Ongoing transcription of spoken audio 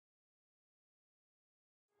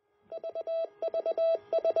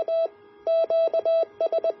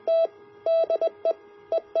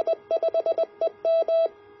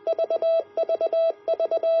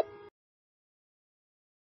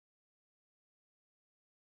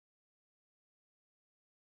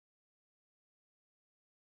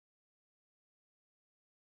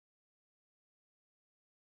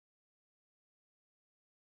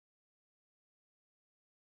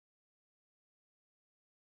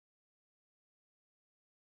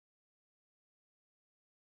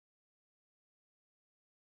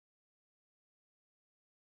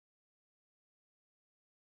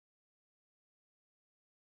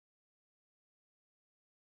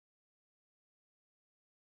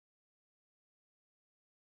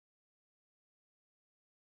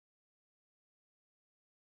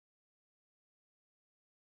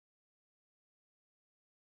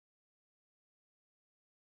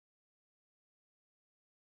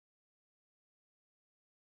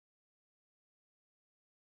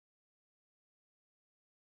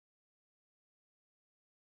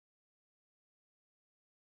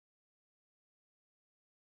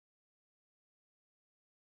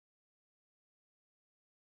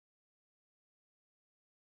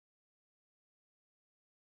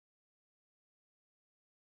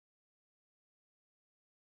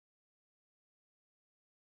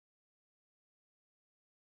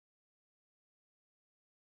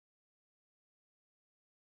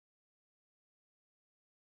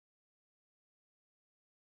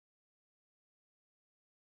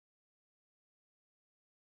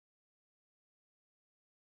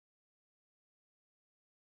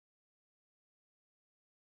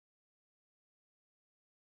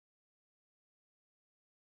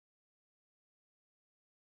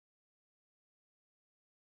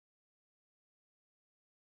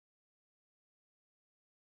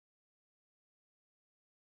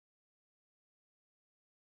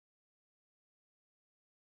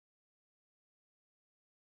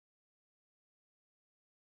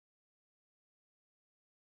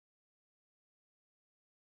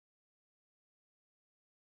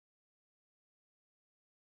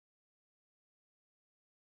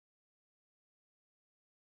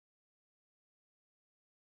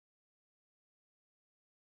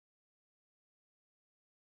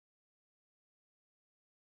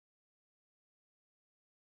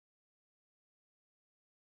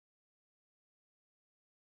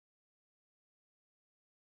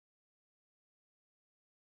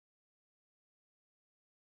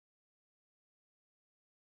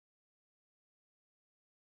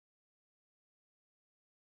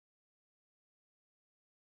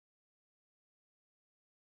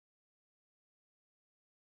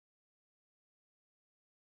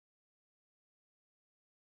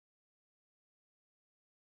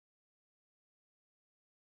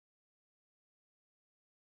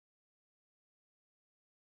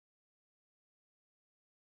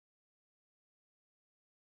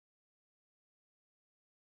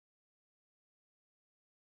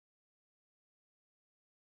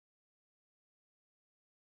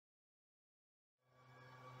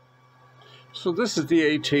So this is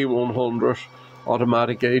the AT-100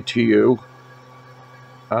 automatic ATU,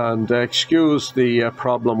 and excuse the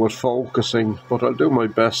problem with focusing, but I'll do my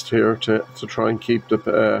best here to try and keep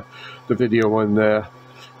the video in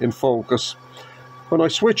focus. When I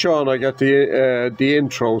switch on, I get the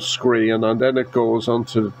intro screen, and then it goes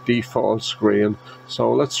onto the default screen.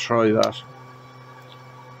 So let's try that.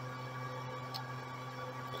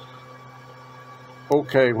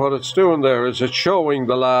 Okay, what it's doing there is it's showing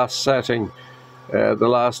the last setting, the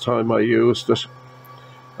last time I used it,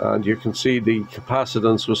 and you can see the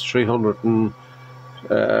capacitance was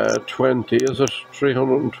 320, is it?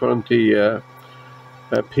 320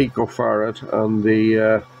 picofarad, and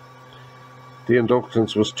the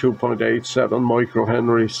inductance was 2.87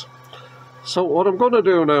 microhenries. So what I'm going to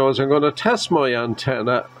do now is I'm going to test my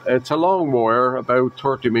antenna. It's a long wire, about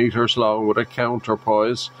 30 meters long, with a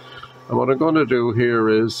counterpoise. And what I'm going to do here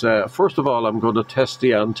is, first of all, I'm going to test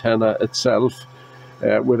the antenna itself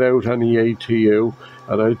without any ATU.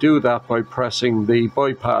 And I do that by pressing the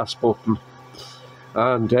bypass button.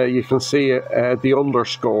 And you can see the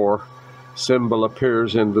underscore symbol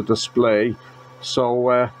appears in the display. So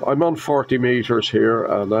I'm on 40 meters here,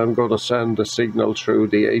 and I'm going to send the signal through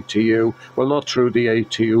the ATU. Well, not through the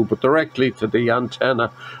ATU, but directly to the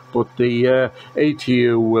antenna. But the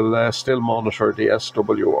ATU will still monitor the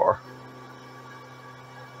SWR.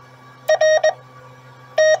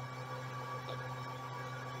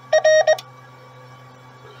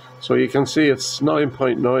 So you can see it's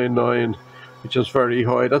 9.99, which is very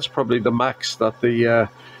high. That's probably the max that the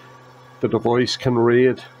device can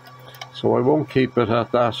read. So I won't keep it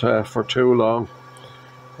at that for too long.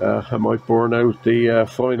 I might burn out the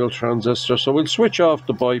final transistor. So we'll switch off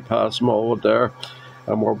the bypass mode there,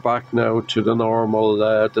 and we're back now to the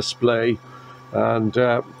normal display. And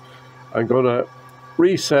I'm going to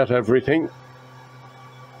reset everything.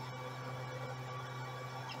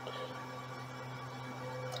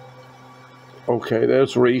 Okay,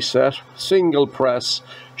 there's reset. Single press,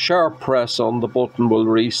 sharp press on the button will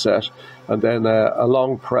reset, and then a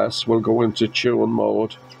long press will go into tune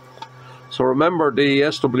mode. So remember, the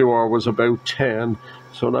SWR was about 10,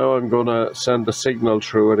 so now I'm going to send the signal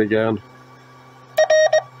through it again.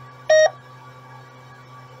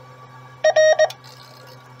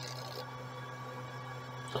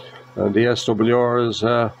 And the SWR is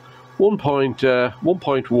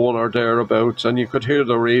 1.1 or thereabouts, and you could hear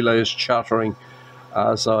the relays chattering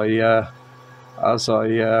as the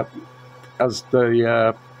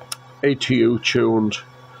ATU tuned.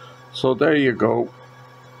 So there you go.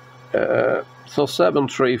 So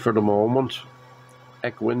 7-3 for the moment.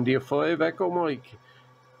 Echo India 5, Echo Mike.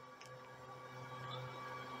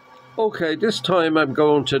 Okay, this time I'm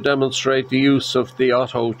going to demonstrate the use of the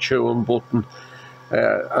auto tune button.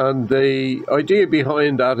 And the idea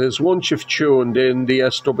behind that is, once you've tuned in the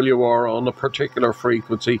SWR on a particular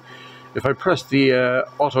frequency, if I press the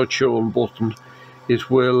auto tune button, it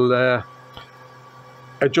will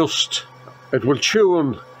adjust, it will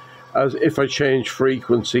tune as if I change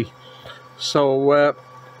frequency. So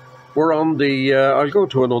we're on the, I'll go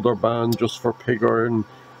to another band just for pig iron.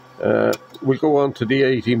 We'll go on to the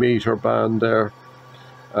 80 meter band there,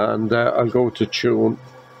 and I'll go to tune.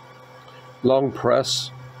 Long press,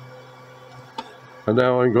 and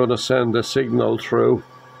now I'm going to send a signal through.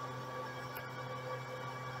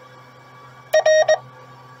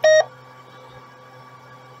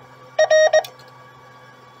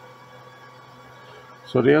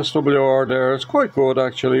 So the SWR there is quite good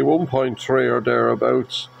actually, 1.3 or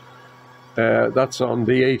thereabouts. That's on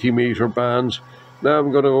the 80 meter band. Now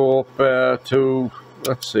I'm going to go up to,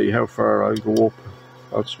 let's see how far I'll go up.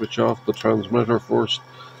 I'll switch off the transmitter first.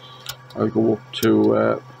 I'll go up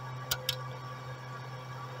to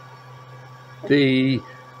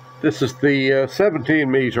this is the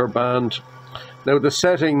 17 meter band. Now the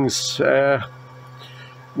settings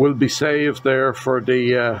will be saved there for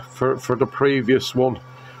the for the previous one,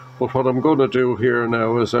 but what I'm going to do here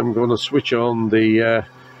now is I'm going to switch on the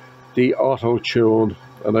auto tune,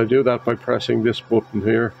 and I do that by pressing this button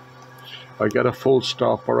here. I get a full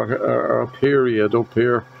stop or a period up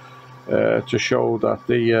here to show that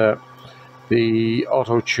the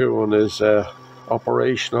auto tune is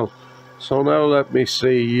operational. So now let me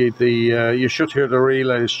see, you should hear the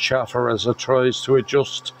relays chatter as it tries to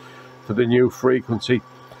adjust to the new frequency.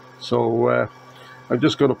 So I'm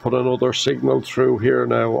just going to put another signal through here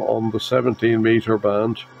now on the 17 meter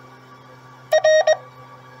band.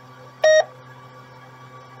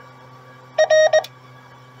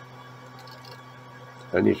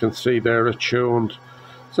 And you can see there it tuned.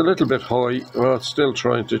 It's a little bit high, well, it's still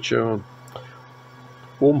trying to tune.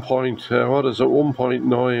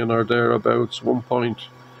 1.9 or thereabouts,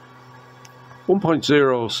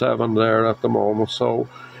 1.07 there at the moment. So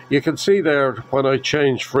you can see there when I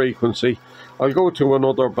change frequency, I'll go to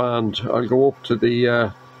another band. I'll go up to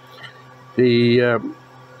the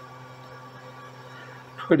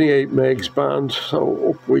 28 megs band.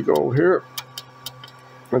 So up we go here,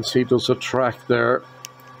 and see there's a track there.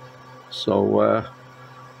 So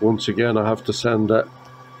once again I have to send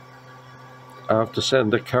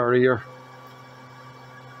a carrier.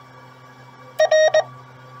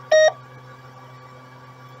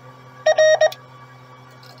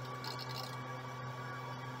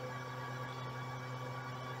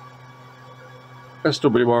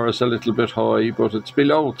 SWR is a little bit high, but it's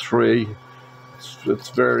below 3. It's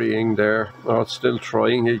varying there. Oh, it's still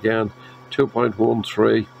trying again.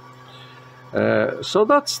 2.13. So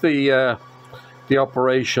that's the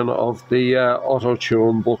operation of the auto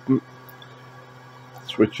tune button.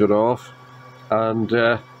 Switch it off, and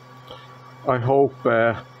I hope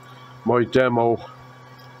my demo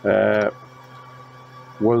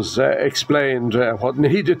was explained what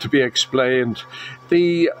needed to be explained.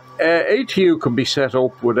 The ATU can be set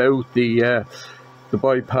up without the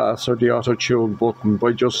bypass or the auto tune button,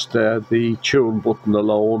 by just the tune button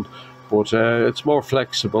alone, but it's more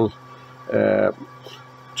flexible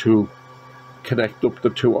to connect up the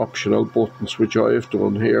two optional buttons, which I have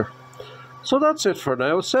done here. So that's it for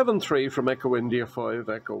now. 7-3 from Echo India 5,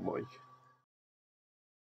 Echo Mike.